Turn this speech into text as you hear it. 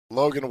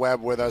Logan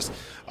Webb with us,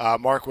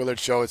 Mark Willard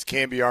Show. It's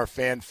KNBR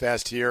Fan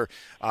Fest here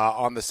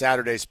on the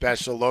Saturday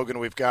special. Logan,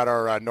 we've got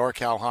our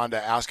NorCal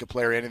Honda Ask a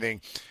Player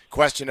Anything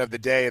question of the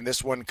day, and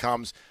this one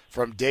comes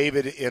from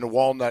David in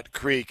Walnut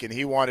Creek, and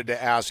he wanted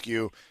to ask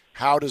you,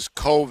 how does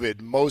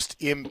COVID most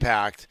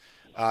impact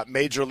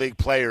major league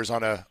players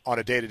on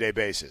a day-to-day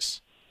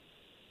basis?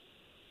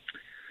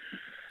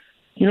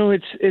 You know,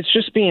 it's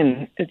just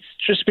being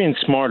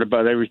smart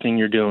about everything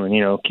you're doing.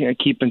 You know,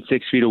 keeping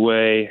 6 feet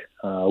away,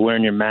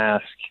 wearing your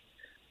mask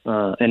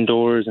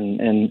indoors,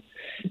 and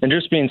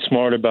just being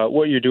smart about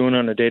what you're doing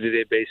on a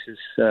day-to-day basis.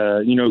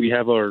 You know, we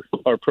have our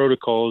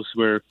protocols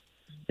where,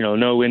 you know,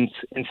 no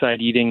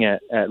inside eating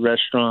at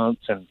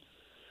restaurants, and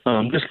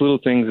just little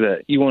things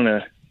that you want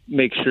to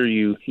make sure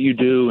you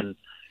do,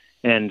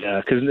 and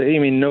because I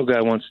mean, no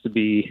guy wants to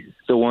be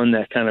the one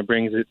that kind of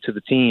brings it to the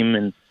team,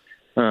 and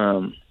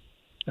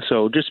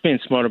so just being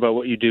smart about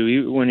what you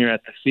do when you're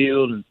at the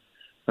field. And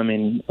I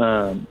mean,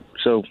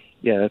 so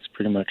yeah, that's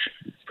pretty much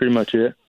it.